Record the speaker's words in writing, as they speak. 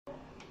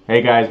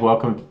Hey guys,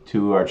 welcome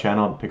to our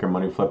channel, Picker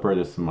Money Flipper.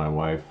 This is my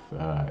wife,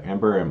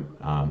 Amber,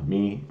 and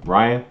me,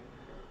 Ryan.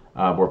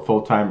 We're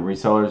full-time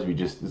resellers.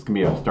 This is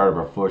gonna be the start of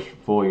our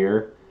full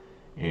year,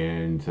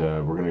 and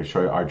we're gonna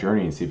show you our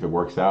journey and see if it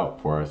works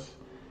out for us.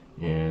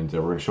 And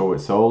we're gonna show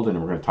what sold,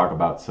 and we're gonna talk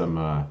about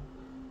some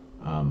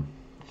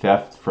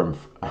theft from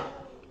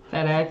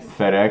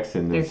FedEx,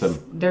 and then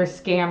they're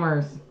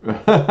scammers.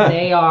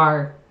 They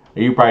are.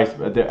 You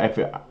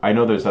probably, I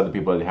know there's other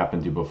people that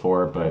happened to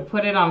before, but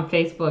put it on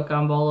Facebook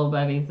on Bolo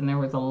Buddies, and there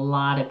was a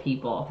lot of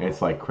people.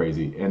 It's like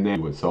crazy, and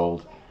then what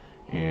sold,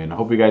 and I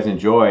hope you guys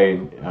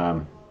enjoy.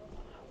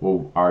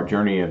 Our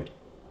journey of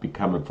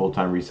becoming a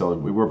full-time reseller.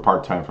 We were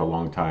part-time for a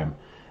long time,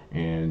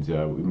 and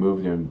we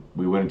moved and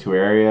we went into an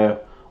area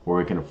where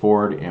we can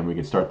afford, and we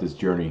can start this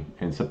journey,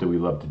 and something we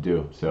love to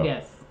do. So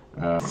yes,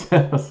 I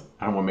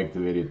don't want to make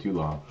the video too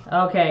long.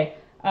 Okay,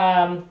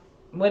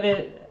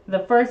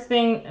 the first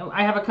thing,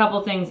 I have a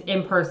couple things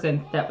in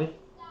person that we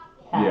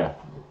have.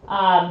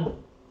 Yeah.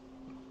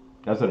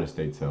 That's an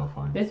estate sale,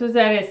 fine. This was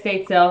at an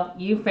estate sale.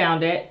 You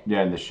found it.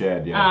 Yeah, in the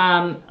shed,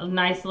 yeah. A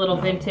nice little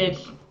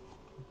vintage.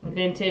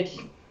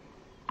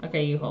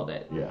 Okay, you hold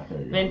it. Yeah, there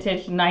you go.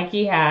 Vintage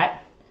Nike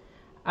hat.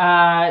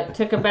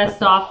 Took a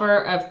best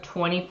offer of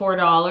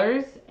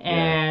 $24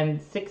 and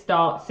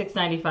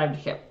 $6.95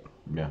 to ship.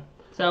 Yeah.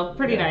 So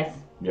pretty nice.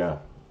 Yeah.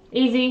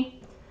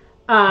 Easy.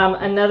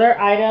 Another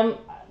item.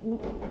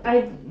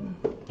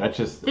 That's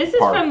just. This is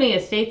from the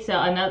estate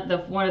sale.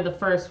 One of the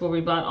first where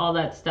we bought all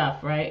that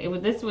stuff, right?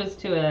 This was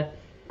to a.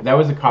 That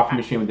was a coffee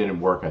machine that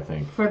didn't work, I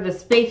think. For the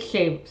space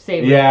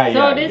saver. Yeah,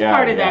 so it is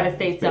part of that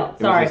estate sale.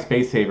 Sorry. It was a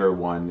space saver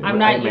one. I'm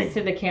not used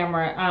to the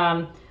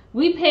camera.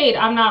 We paid.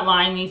 I'm not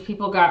lying. These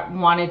people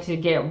wanted to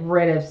get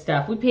rid of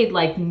stuff. We paid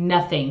like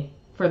nothing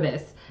for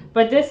this,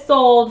 but this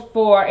sold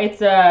for.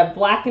 It's a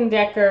Black &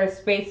 Decker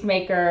Space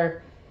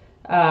Maker.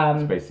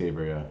 Space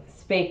saver, yeah.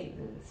 Space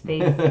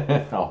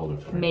I'll hold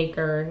it for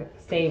maker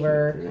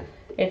saver.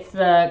 It's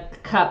the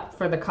cup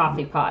for the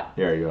coffee pot.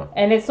 There you go.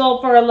 And it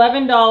sold for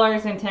 $11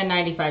 and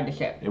 $10.95 to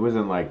ship. It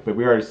wasn't like, but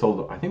we already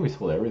sold. I think we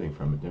sold everything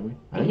from it, didn't we?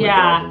 I think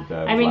yeah.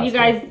 I mean, you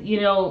guys, you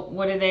know,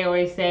 what do they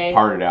always say?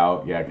 Part it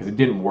out, yeah, because it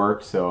didn't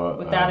work. So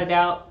without a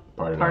doubt,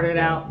 part it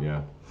out.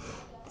 Yeah.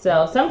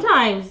 So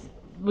sometimes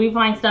we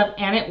find stuff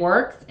and it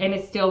works, and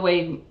it's still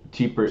way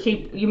cheaper.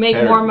 You make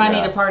more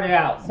money to part it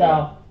out.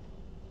 So.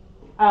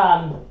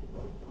 Yeah.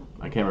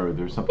 I can't remember.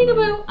 There's something.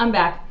 Peekaboo, I'm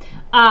back.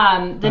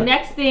 The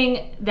next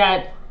thing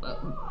that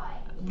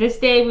this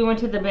day we went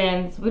to the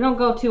bins. We don't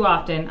go too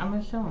often. I'm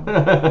gonna show them.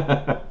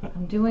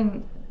 I'm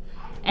doing.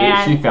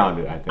 And she found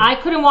it. I think. I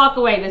couldn't walk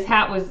away. This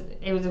hat was.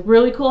 It was a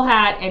really cool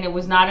hat, and it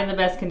was not in the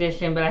best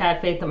condition. But I had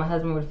faith that my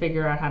husband would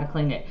figure out how to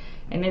clean it.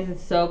 And this is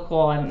so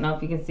cool. I don't know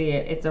if you can see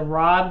it. It's a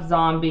Rob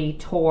Zombie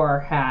tour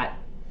hat.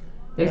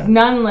 There's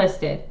none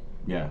listed.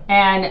 Yeah.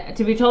 And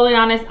to be totally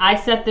honest, I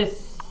set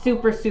this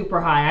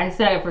super high. I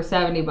set it for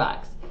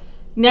 $70.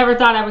 Never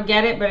thought I would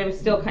get it, but it was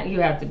still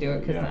you have to do it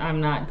because I'm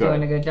not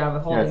doing a good job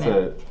of holding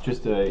it.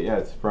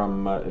 It's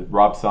from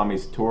Rob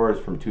Zombie's tour. It's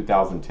from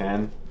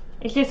 2010.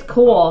 It's just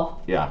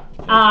cool. Yeah.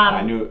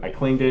 I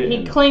cleaned it.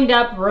 He cleaned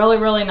up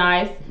really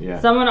nice. Yeah.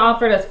 Someone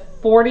offered us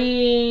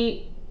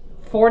 $40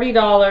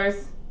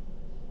 plus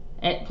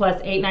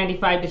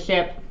 $8.95 to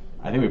ship.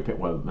 I think we paid,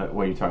 what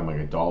are you talking,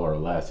 like $1 or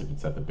less if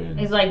it's at the bin?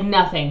 It's like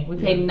nothing. We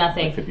paid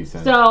nothing. Like 50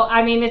 cents. So,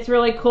 I mean, it's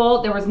really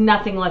cool. There was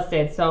nothing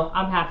listed, so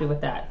I'm happy with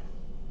that.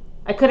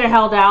 I could have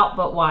held out,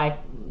 but why?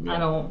 Yeah. I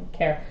don't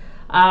care.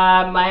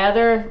 My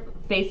other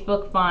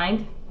Facebook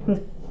find.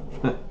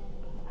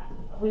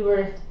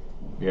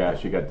 Yeah,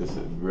 she got this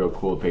real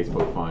cool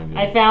Facebook find.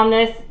 I found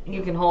this.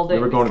 You can hold it.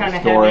 We were going to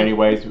the store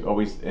anyways.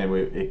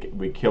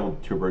 We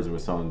killed two birds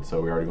with one, so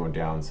we're already going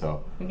down.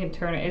 So we can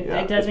turn it.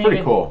 It doesn't. It's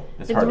pretty cool.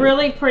 It's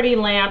really pretty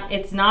lamp.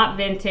 It's not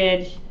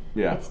vintage.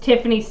 Yeah. It's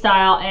Tiffany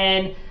style,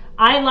 and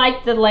I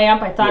liked the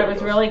lamp. I thought it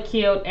was really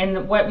cute.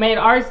 And what made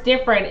ours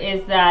different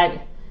is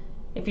that,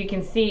 if you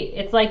can see,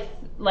 it's like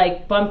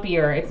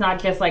bumpier. It's not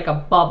just like a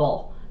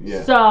bubble.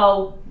 Yeah.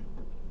 So.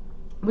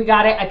 We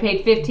got it. I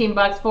paid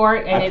 $15 for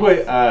it, and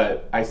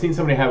I seen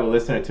somebody have it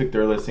listed. I took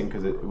their listing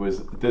because it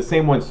was the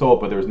same one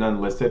sold, but there was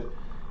none listed.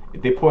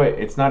 They put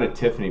it's not a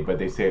Tiffany, but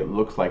they say it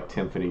looks like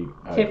Tiffany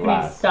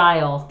glass.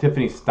 Style.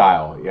 Tiffany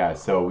style, yeah.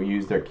 So we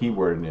used their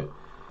keyword in it.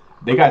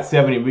 They got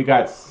 70. We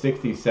got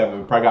 67.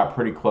 We probably got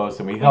pretty close,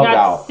 and we held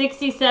out.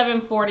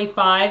 67.45.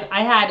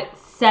 I had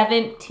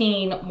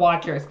 17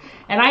 watchers,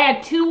 and I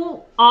had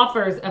 2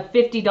 offers of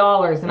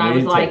 $50, and I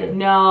was like,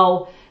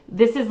 no.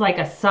 This is like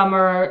a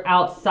summer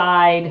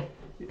outside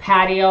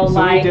patio.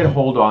 So we did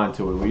hold on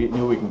to it. We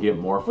knew we can get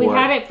more for it. We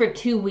had it for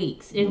 2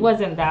 weeks. It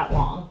wasn't that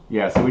long.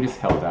 Yeah, so we just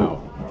held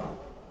out,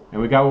 and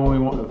we got what we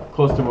want,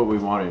 close to what we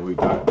wanted. We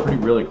got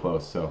really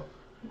close. So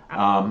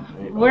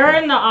we're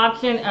in the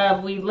option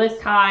of we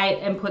list high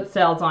and put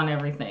sales on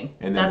everything.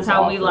 And that's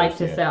how we like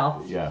to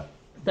sell. Yeah.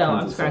 So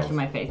I'm scratching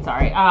my face.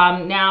 Sorry.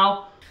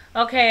 Now,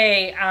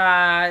 okay.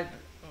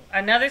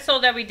 Another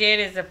sold that we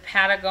did is a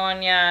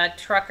Patagonia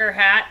trucker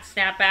hat,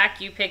 snapback.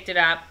 You picked it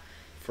up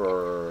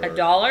for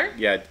 $1.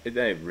 Yeah,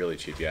 really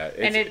cheap. Yeah,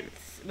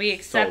 we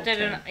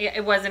accepted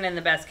it wasn't in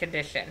the best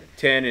condition.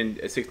 10 and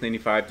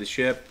 $6.95 to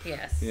ship.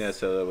 Yes. Yeah,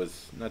 so that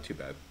was not too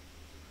bad.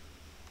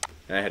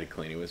 And I had to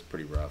clean it. It was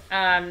pretty rough.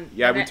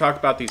 Yeah, we talked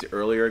about these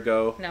earlier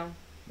ago. No,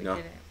 we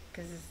didn't,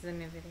 because this is a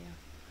new video.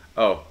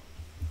 Oh,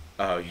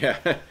 yeah.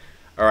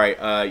 All right.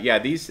 Yeah,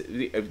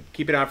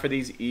 keep an eye out for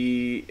these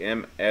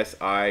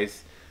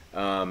EMSIs.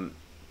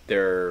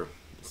 They're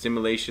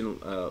simulation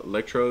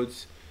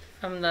electrodes.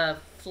 From the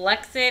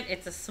Flexit,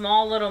 it's a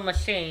small little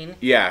machine.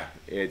 Yeah,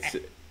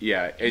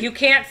 you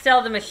can't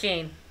sell the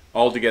machine.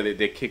 Altogether,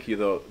 they kick you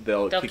though.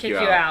 They'll kick you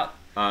out.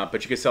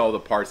 But you can sell all the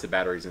parts, the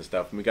batteries and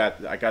stuff. And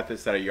I got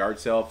this at a yard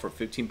sale for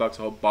 $15 a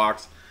whole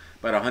box,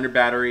 about 100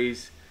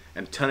 batteries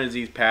and a ton of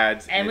these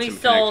pads. And we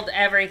sold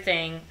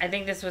everything. I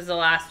think this was the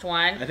last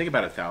one. I think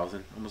about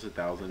 1,000, almost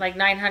 1,000. Like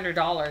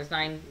 $900,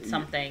 nine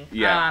something.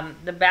 Yeah.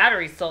 The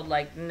batteries sold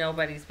like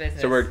nobody's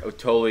business. So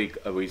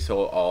we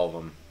sold all of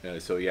them.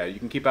 So yeah, you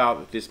can keep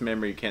out. Just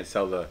remember, you can't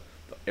sell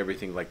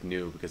everything like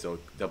new because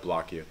they'll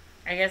block you.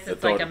 I guess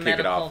it's like a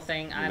medical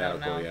thing. I don't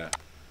know. Yeah.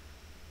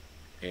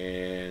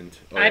 And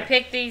I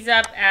picked these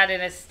up at an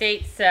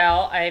estate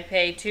sale. I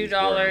paid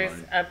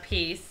 $2 a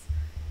piece.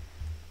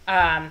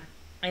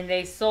 And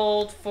they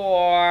sold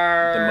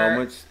for the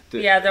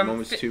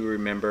moments to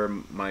remember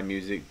my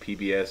music,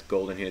 PBS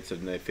golden hits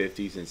of the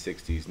 50s and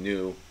 60s,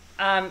 new.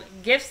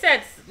 Gift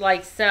sets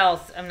like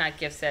not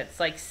gift sets,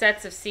 like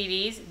sets of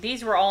CDs.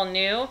 These were all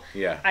new.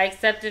 Yeah. I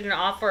accepted an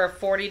offer of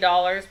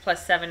 $40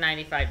 plus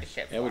 $7.95 to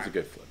ship. That was a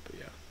good flip, but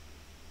yeah.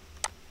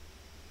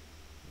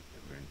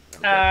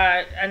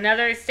 Okay.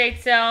 Another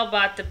estate sale,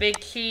 bought the Big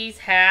Cheese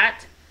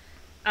hat,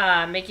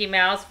 Mickey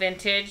Mouse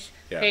vintage.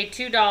 Yeah. Paid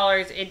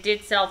 $2. It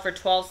did sell for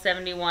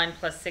 $12.71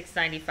 plus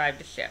 $6.95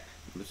 to ship.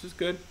 This is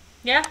good.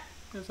 Yeah.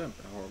 It's not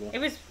horrible. It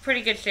was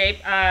pretty good shape.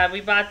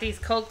 We bought these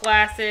Coke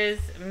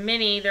glasses,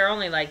 mini. They're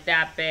only like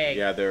that big.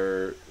 Yeah,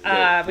 they're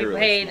we really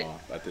paid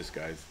small at this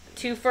guy's.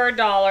 2 for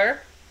 $1.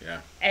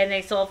 Yeah. And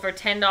they sold for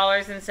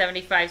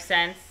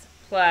 $10.75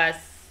 plus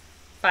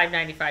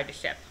 $5.95 to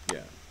ship.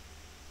 Yeah.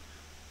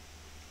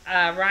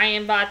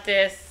 Ryan bought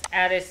this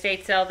at a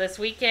estate sale this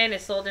weekend. It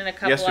sold in a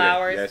couple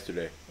hours.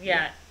 Yesterday.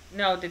 Yeah.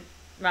 No,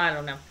 I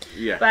don't know.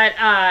 Yeah. But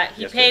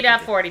he paid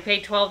up for it. He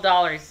paid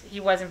 $12. He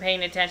wasn't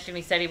paying attention.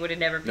 He said he would have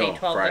never paid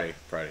 $12.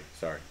 Friday.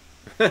 Sorry.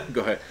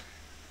 Go ahead.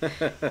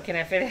 Can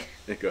I finish?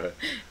 Go ahead.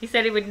 He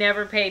said he would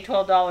never pay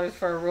 $12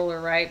 for a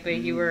ruler, right? But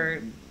you were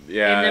in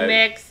the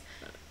mix.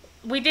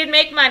 We did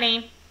make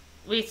money.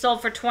 We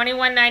sold for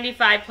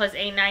 $21.95 plus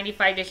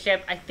 $8.95 to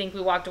ship. I think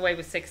we walked away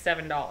with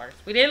 $6-7.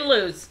 We didn't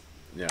lose.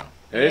 Yeah.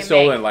 And it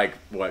sold in like,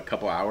 what, a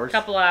couple hours?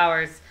 Couple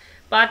hours.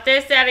 Bought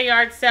this at a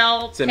yard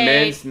sale. It's a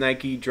men's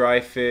Nike dry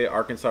fit,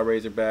 Arkansas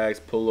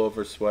Razorbacks,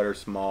 pullover sweater,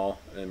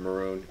 small and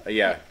maroon.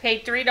 Yeah.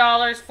 Paid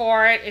 $3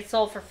 for it. It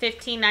sold for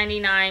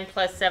 $15.99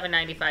 plus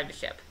 $7.95 to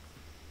ship.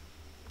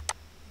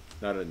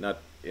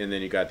 And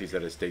then you got these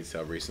at a estate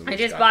sale recently. I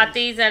just bought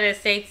these at an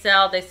estate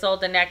sale. They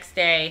sold the next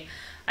day.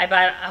 I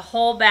bought a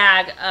whole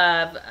bag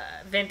of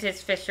vintage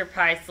Fisher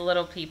Price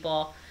Little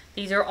People.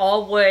 These are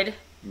all wood.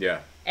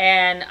 Yeah.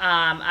 And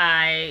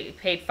I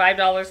paid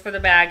 $5 for the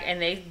bag,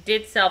 and they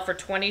did sell for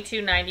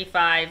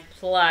 $22.95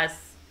 plus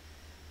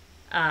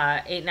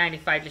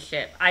 $8.95 to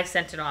ship. I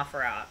sent an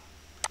offer out.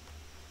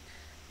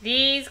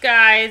 These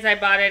guys I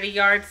bought at a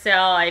yard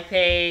sale. I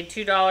paid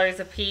 $2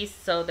 a piece,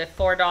 so the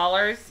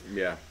 $4.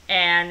 Yeah.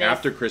 And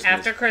after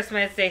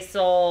Christmas, they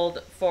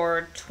sold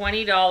for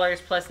 $20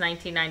 plus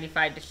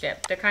 $19.95 to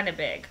ship. They're kind of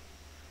big.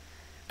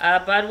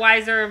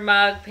 Budweiser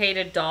mug, paid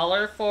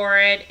 $1 for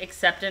it,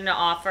 accepted an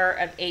offer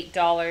of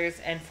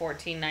 $8 and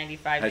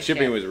 $14.95 to ship.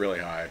 Shipping was really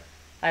high.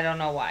 I don't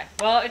know why.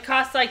 Well, it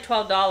costs like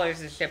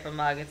 $12 to ship a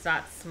mug. It's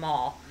not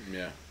small.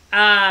 Yeah.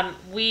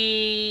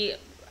 We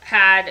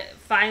had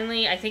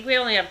finally, I think we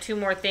only have 2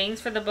 more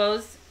things for the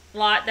Bose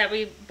lot that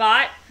we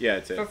bought. Yeah,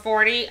 that's it. For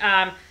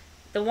 $40.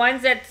 The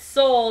ones that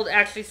sold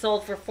actually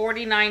sold for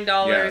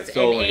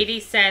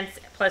 $49.80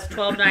 plus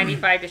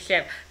 $12.95 to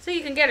ship. So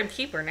you can get them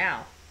cheaper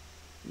now.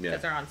 Yeah.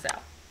 Because they're on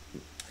sale.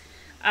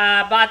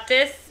 Bought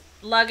this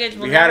luggage.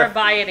 We'll never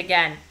buy it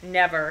again.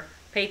 Never.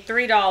 Paid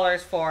 $3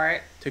 for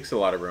it. Takes a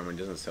lot of room and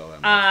doesn't sell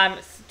that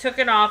much. Took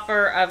an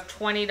offer of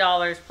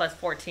 $20 plus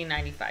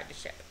 $14.95 to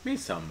ship. Made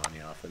some money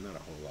off it, not a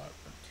whole lot.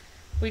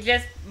 We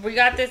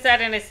got this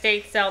at an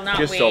estate sale. Not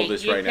just we. Sold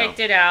this you right picked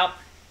now. it out.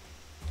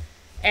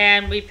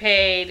 And we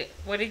paid.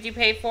 What did you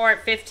pay for it?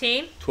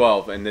 $15.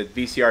 $12, and the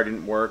VCR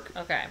didn't work.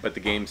 Okay. But the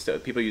game still.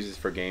 People use this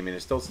for gaming.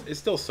 It's still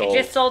sold. It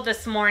just sold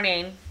this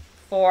morning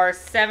for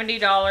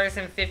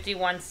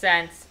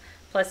 $70.51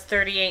 plus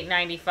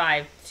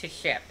 $38.95 to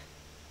ship.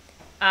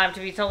 To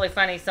be totally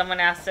funny, someone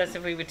asked us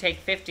if we would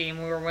take $50 and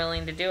we were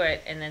willing to do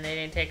it, and then they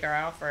didn't take our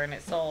offer and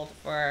it sold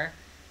for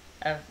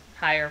a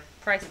higher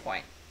price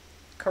point.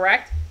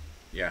 Correct?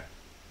 Yeah.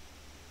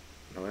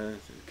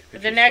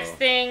 The next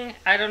thing,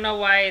 I don't know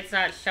why it's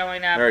not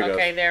showing up.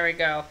 Okay, there we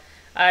go.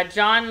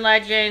 John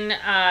Legend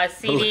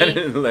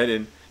CD.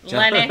 Lennon.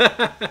 Lennon.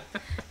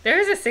 There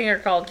is a singer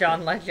called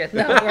John Legend,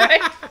 though,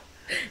 right?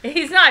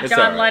 He's not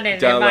John Lennon.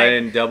 John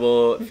Lennon,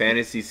 double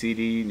fantasy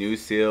CD, new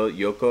seal,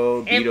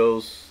 Yoko,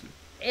 Beatles.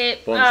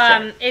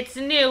 It's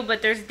new,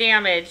 but there's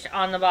damage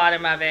on the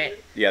bottom of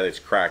it. Yeah, it's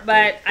cracked.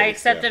 But I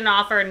accepted an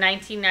offer of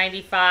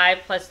 $19.95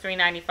 plus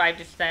 $3.95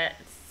 to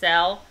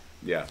sell.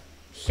 Yeah.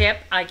 Ship.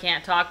 I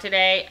can't talk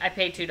today. I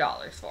paid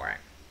 $2 for it.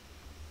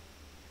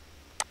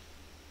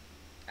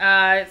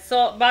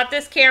 So bought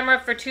this camera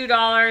for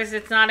 $2.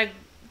 It's not a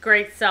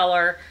great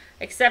seller.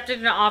 Accepted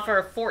an offer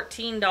of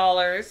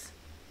 $14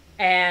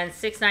 and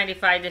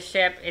 $6.95 to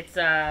ship. It's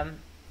a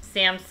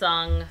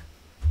Samsung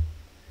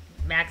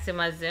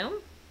Maxima Zoom.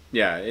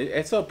 Yeah,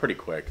 it sold pretty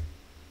quick.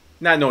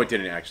 No, it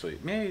didn't actually.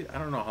 Maybe, I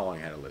don't know how long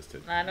I had it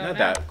listed. I don't know. Not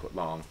that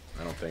long,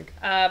 I don't think.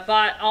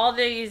 Bought all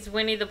these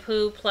Winnie the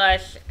Pooh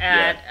plush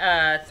at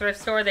a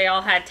thrift store. They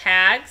all had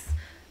tags.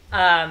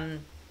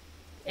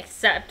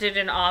 Accepted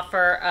an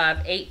offer of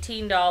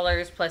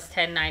 $18 plus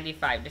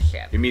 $10.95 to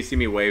ship. You may see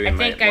me waving.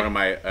 One of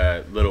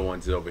my little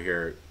ones is over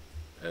here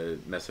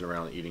messing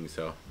around eating,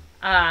 so.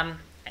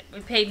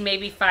 We paid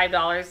maybe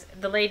 $5.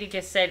 The lady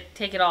just said,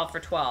 take it all for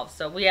 $12.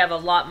 So we have a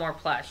lot more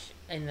plush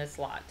in this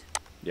lot.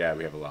 Yeah,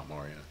 we have a lot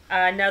more,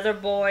 yeah. Another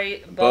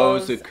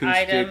Bose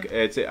acoustic.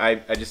 Item.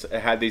 I just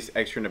had these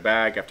extra in the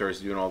bag after I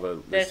was doing all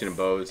the listing of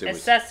Bose.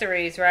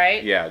 Accessories,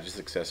 right? Yeah, just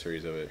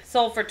accessories of it.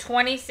 Sold for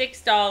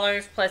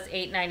 $26 plus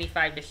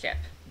 $8.95 to ship.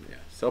 Yeah,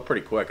 sold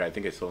pretty quick. I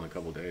think it sold in a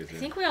couple of days. I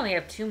think we only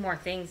have 2 more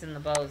things in the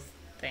Bose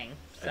thing.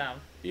 So.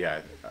 Yeah,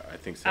 I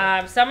think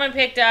so. Someone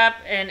picked up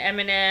an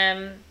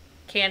M&M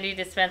candy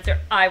dispenser.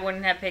 I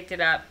wouldn't have picked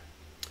it up.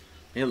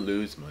 You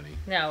lose money.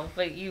 No,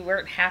 but you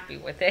weren't happy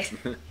with it.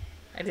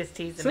 I just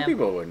teased them. Some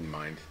people wouldn't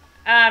mind.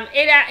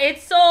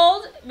 It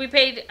sold. We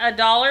paid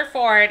 $1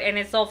 for it, and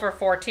it sold for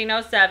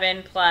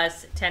 $14.07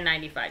 plus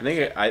 $10.95. I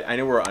think I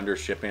know we're under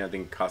shipping. I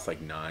think it cost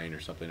like $9 or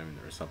something.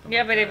 Yeah,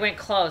 like but that. it went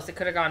close. It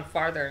could have gone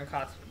farther and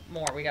cost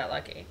more. We got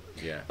lucky.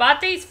 Yeah.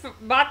 Bought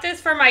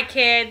this for my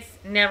kids.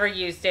 Never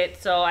used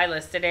it, so I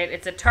listed it.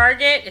 It's a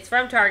Target. It's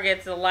from Target.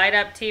 It's a light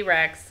up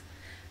T-Rex.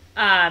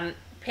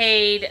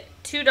 Paid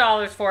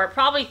 $2 for it.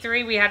 Probably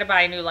 $3. We had to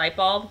buy a new light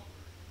bulb,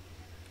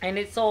 and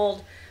it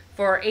sold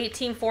for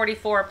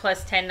 $18.44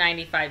 plus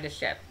 $10.95 to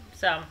ship.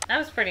 So that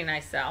was pretty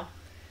nice sale.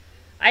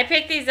 I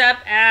picked these up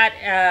at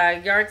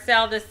a yard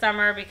sale this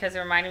summer because it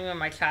reminded me of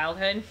my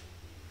childhood.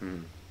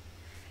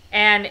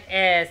 And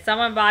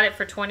someone bought it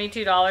for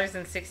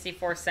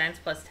 $22.64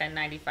 plus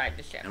 $10.95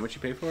 to ship. How much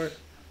you pay for it?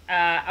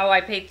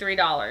 I paid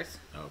 $3.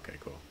 Okay,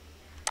 cool.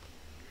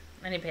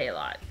 I didn't pay a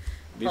lot.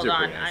 These Hold are on,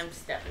 pretty nice. I'm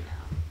stepping out.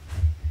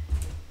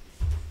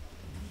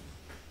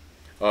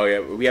 Oh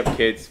yeah, we have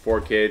kids, 4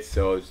 kids,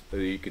 so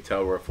you could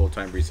tell we're a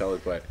full-time reseller.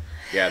 But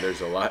yeah,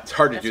 there's a lot. It's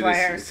hard to do this.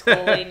 That's why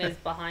our schooling is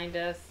behind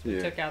us. We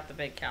took out the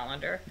big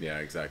calendar. Yeah,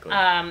 exactly.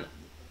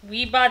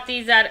 We bought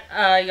these at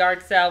a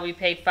yard sale. We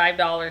paid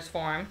 $5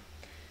 for them,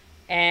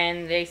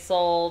 and they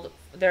sold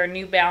their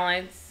New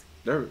Balance.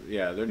 They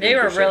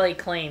were really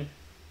clean.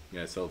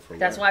 Yeah, it sold for.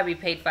 That's why we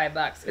paid $5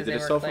 because they were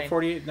sold clean.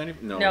 for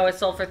 $48.90? No, it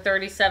sold for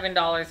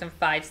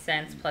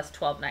 $37.05 plus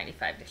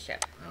 $12.95 to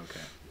ship.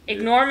 Okay.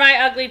 Ignore my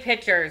ugly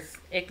pictures.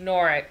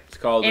 Ignore it. It's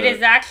called. It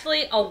is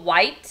actually a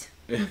white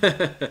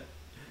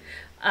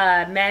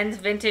men's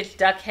vintage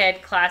duck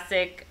head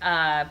classic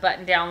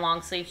button-down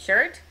long sleeve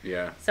shirt.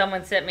 Yeah.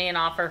 Someone sent me an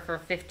offer for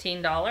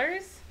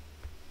 $15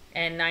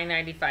 and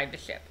 $9.95 to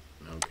ship.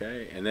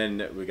 Okay, and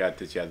then we got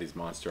this. Yeah, these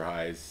Monster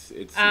Highs.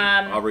 It's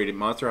I'll read it.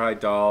 Monster High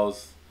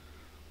dolls.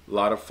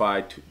 Lot of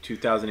 5,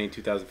 2008,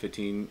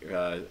 2015.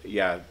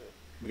 Yeah.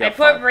 I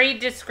put read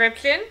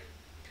description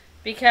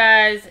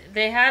because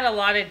they had a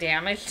lot of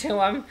damage to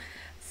them.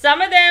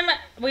 Some of them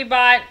we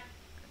bought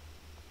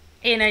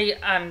in a.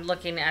 I'm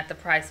looking at the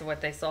price of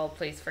what they sold.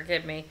 Please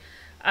forgive me.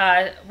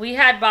 We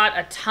had bought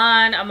a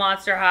ton of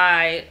Monster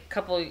High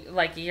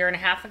a year and a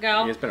half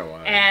ago. Yeah, it's been a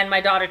while. And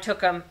my daughter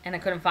took them, and I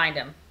couldn't find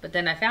them. But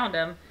then I found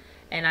them,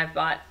 and I've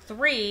bought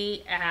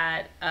 3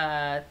 at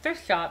a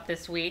thrift shop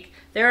this week.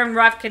 They're in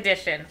rough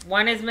condition.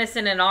 One is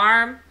missing an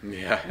arm.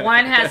 Yeah.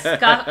 One has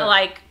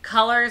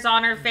colors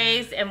on her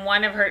face, and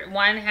one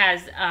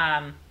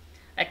has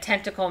a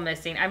tentacle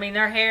missing. I mean,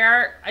 their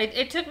hair.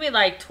 It took me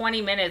like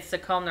 20 minutes to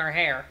comb their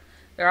hair.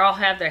 They all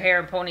have their hair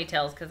in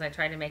ponytails because I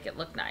tried to make it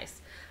look nice.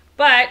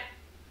 But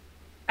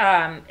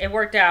it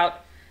worked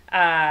out.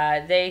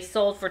 They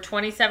sold for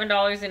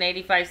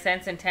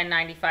 $27.85 and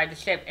 $10.95 to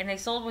ship, and they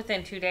sold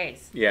within 2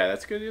 days. Yeah,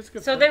 that's good. That's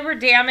good. So they were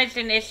damaged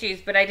and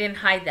issues, but I didn't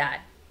hide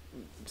that.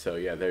 So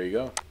yeah, there you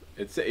go.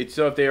 It's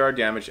so if they are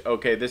damaged,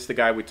 okay. This is the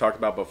guy we talked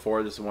about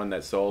before. This is the one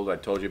that sold. I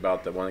told you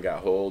about the one that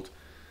got hold.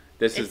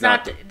 This is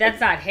not.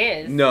 That's not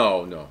his.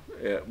 No.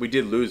 We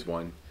did lose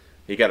one.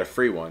 He got a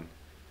free one.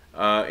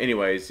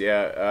 Anyways,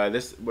 yeah.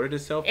 This what did it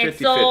sell?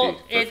 $50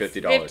 for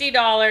 $50.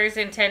 $50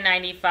 and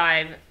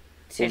 $10.95.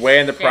 Way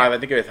in the prime. I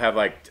think it have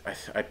I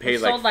paid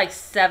sold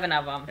 7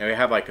 of them. And we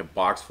have a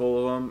box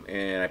full of them,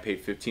 and I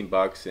paid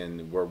 $15,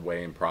 and we're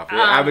way in profit.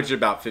 We averaged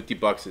about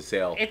 $50 a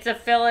sale. It's a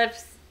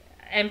Philips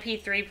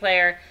MP3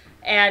 player,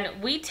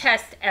 and we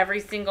test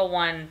every single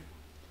one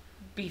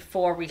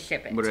before we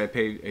ship it. What did I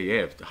pay?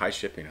 Yeah, high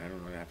shipping. I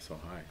don't know that's so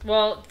high.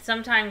 Well,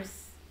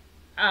 sometimes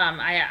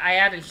I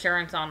add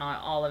insurance on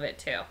all of it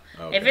too.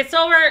 Okay. If it's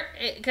over,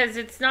 because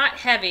it's not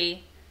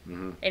heavy,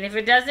 and if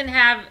it doesn't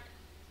have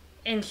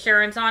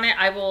insurance on it,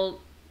 I will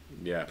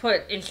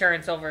put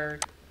insurance over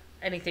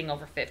anything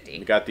over 50.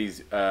 We got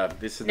these.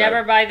 This is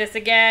never buy this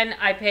again.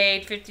 I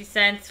paid 50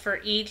 cents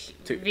for each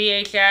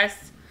VHS.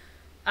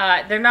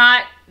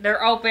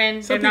 They're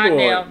open. Some they're people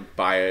not new.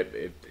 Buy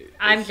it.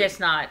 I'm just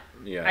not.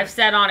 Yeah. I've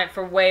sat on it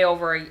for way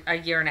over a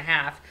year and a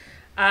half.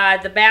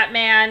 The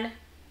Batman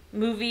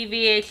movie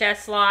VHS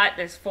slot.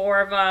 There's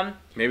 4 of them.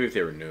 Maybe if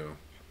they were new.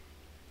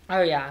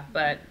 Oh yeah,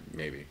 but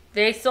maybe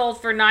they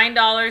sold for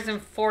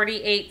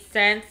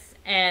 $9.48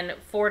 and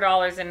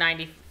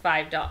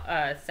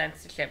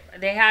 $4.95 to ship.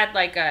 They had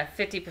like a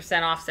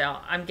 50% off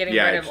sale. I'm getting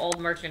rid of old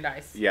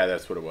merchandise. Yeah,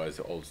 that's what it was.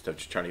 Old stuff.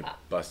 Just trying to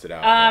bust it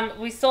out.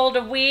 We sold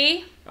a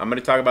Wii. I'm going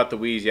to talk about the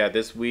Wiis. Yeah,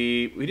 this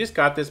Wii, we just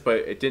got this, but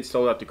it didn't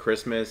sold out to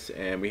Christmas,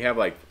 and we have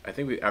like, I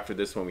think after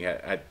this one we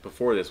had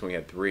before this one we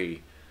had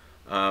 3.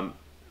 I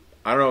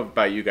don't know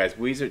about you guys.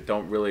 Wiis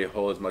don't really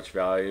hold as much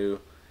value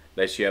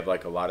unless you have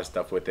like a lot of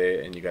stuff with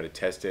it and you got to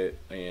test it.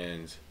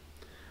 And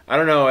I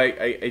don't know.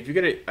 If you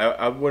get it,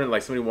 I wouldn't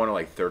like somebody wanted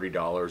like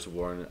 $30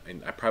 one,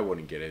 and I probably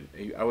wouldn't get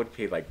it. I would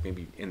pay like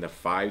maybe in the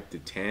 5 to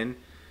 10,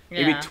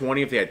 maybe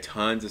 20 if they had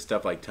tons of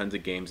stuff, like tons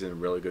of games in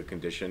really good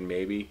condition.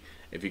 Maybe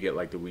if you get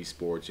like the Wii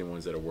Sports and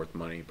ones that are worth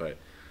money, but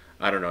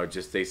I don't know.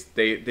 Just they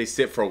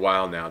sit for a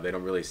while now. They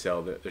don't really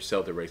sell. Their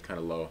sell-through rate's kind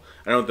of low.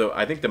 I don't know.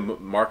 I think the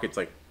market's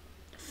like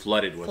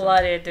flooded with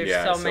them.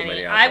 There's so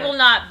many. I will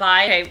not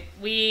buy. Okay,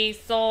 we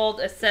sold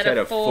a set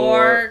of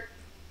 4.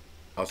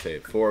 I'll say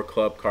it. 4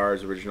 club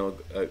cars, original.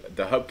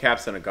 The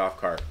hubcaps and a golf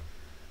cart.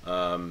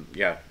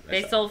 Yeah.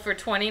 They sold for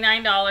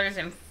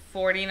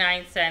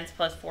 $29.49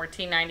 plus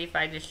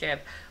 $14.95 to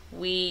ship.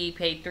 We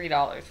paid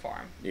 $3 for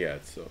them. Yeah,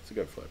 it's a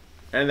good flip.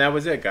 And that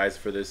was it, guys,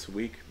 for this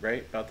week,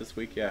 right? About this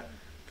week, yeah.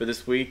 For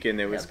this week, and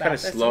it was kind of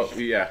slow.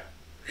 Yeah,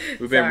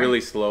 we've been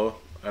really slow.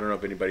 I don't know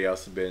if anybody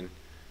else has been.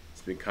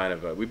 It's been kind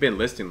of we've been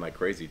listing like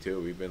crazy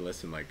too. We've been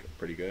listing like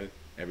pretty good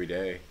every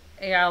day.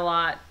 Yeah, a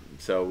lot.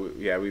 So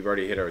yeah, we've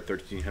already hit our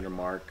 1,300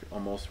 mark.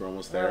 Almost, we're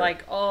almost there. We're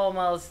like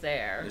almost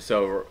there.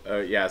 So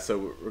yeah,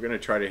 so we're gonna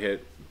try to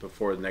hit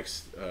before the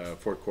next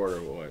fourth quarter.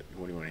 What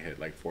do you want to hit?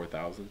 Like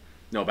 4,000?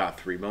 No, about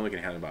 3. We're only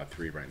gonna have about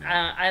 3 right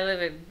now. I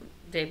live it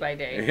day by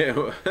day.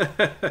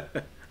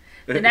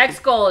 The next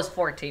goal is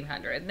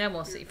 1,400, and then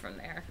we'll see from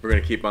there. We're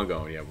gonna keep on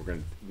going. Yeah,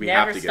 we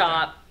never have to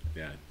stop. Get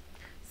that. Yeah.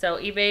 So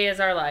eBay is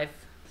our life,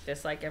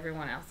 just like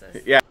everyone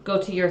else's. Yeah.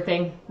 Go to your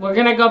thing. We're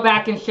gonna go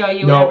back and show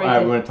you. No, we're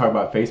gonna talk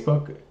about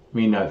Facebook. I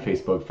mean, not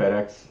Facebook,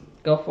 FedEx.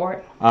 Go for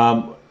it.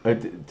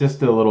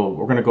 Just a little.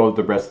 We're gonna go with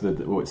the rest of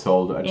what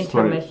sold. I just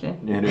intermission.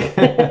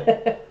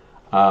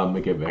 Let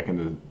me get back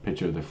into the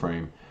picture of the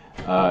frame.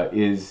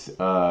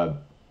 FedEx.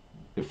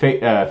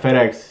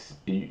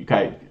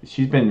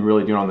 She's been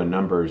really doing on the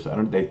numbers.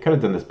 They could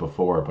have done this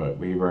before, but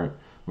we were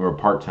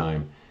part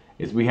time.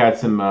 We had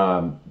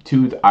some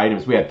 2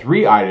 items. We had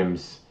 3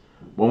 items.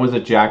 One was a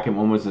jacket.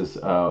 One was this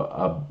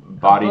a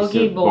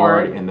bodysuit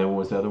board, and then what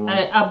was the other one?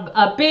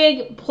 A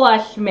big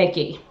plush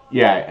Mickey.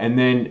 Yeah, and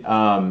then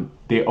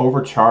they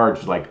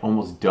overcharged like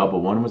almost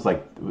double. One was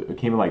like it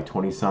came in like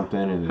 20 something,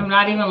 and I'm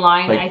not even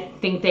lying. Like, I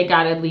think they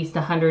got at least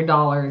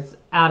 $100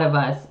 out of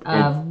us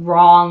of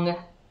wrong.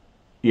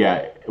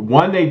 Yeah,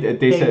 one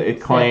they said it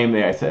claimed.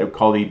 I said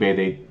called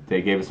eBay.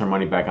 They gave us our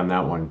money back on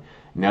that one.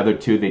 And the other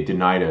 2 they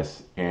denied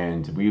us,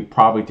 and we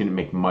probably didn't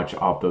make much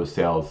off those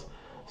sales.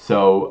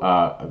 So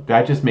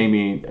that just made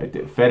me.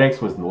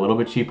 FedEx was a little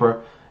bit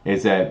cheaper.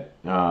 Is that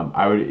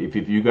I would if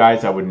you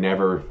guys I would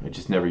never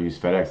use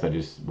FedEx. I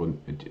just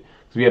wouldn't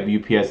because we have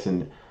UPS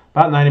and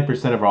about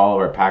 90% of all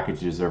of our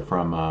packages are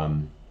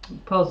from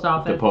post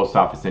office. The post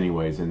office,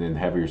 anyways, and then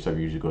heavier stuff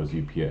usually goes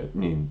UPS.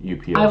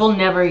 I will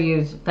never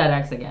use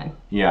FedEx again.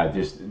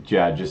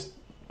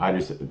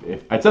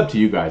 If it's up to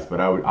you guys, but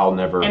I'll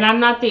never. And I'm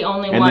not the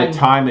only one. And the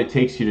time it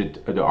takes you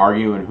to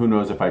argue, and who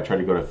knows if I try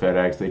to go to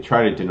FedEx, they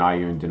try to deny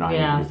you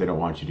because they don't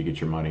want you to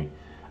get your money.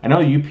 I know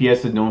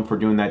UPS is known for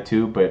doing that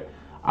too, but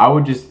I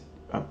would just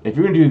if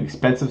you're gonna do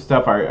expensive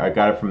stuff, I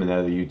got it from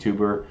another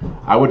YouTuber.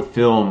 I would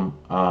film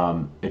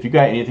if you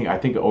got anything. I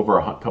think over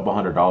a couple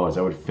 $100,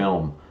 I would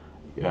film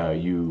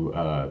you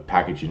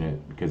packaging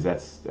it because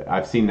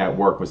I've seen that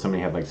work when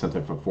somebody had like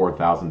something for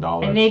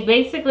 $4,000. And they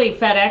basically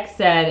FedEx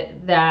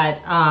said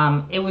that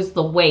it was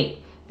the weight.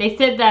 They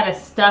said that a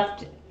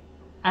stuffed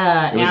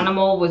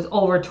animal was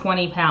over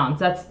 20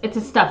 pounds. It's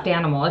a stuffed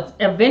animal. It's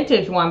a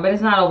vintage one, but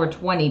it's not over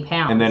 20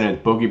 pounds. And then a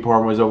boogie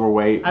board was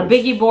overweight. A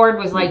boogie board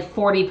was like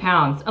 40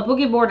 pounds. A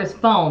boogie board is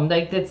foam.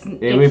 Like it's meant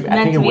to be lightweight.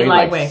 I think it weighed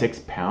like 6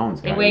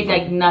 pounds. It weighed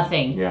like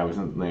nothing. Yeah,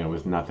 it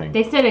was nothing.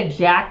 They said a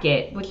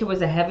jacket, which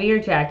was a heavier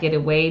jacket,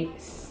 it weighed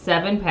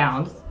 7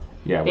 pounds.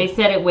 Yeah. They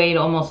said it weighed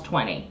almost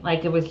 20.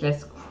 Like it was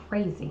just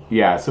crazy.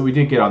 Yeah, so we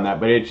did get on that,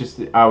 but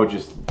I would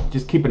just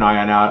keep an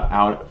eye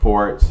out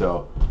for it.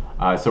 So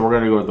we're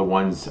gonna go to the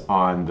ones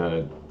on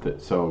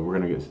so we're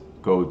gonna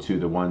go to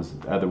the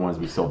other ones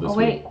we sold this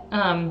week. Oh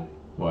wait,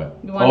 What?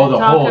 You Oh, wanna the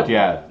talk hold,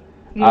 yeah.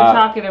 You were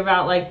talking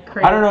about like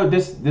crazy. I don't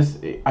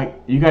know.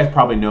 You guys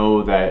probably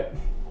know that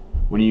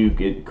when you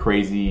get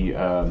crazy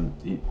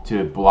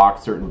to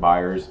block certain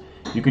buyers,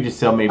 you could just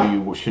sell. Maybe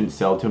you shouldn't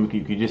sell to them.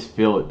 You could just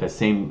feel it. The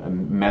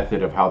same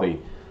method of how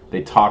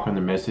they talk on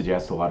their message.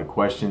 Ask a lot of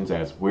questions.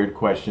 Ask weird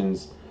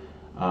questions.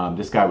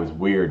 This guy was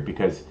weird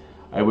because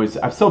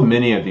I've sold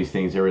many of these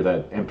things. There were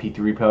the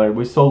MP3 player.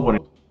 We sold one.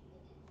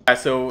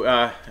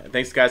 So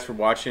thanks guys for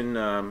watching.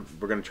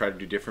 We're gonna try to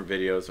do different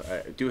videos.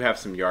 I do have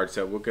some yard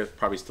sale. We'll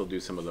probably still do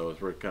some of those.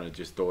 We're gonna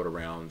just throw it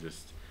around.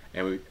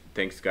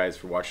 Thanks guys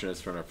for watching us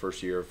for our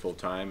first year full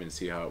time and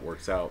see how it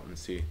works out and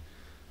see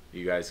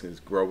you guys can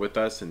grow with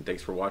us. And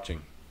thanks for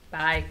watching.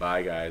 Bye.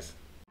 Bye guys.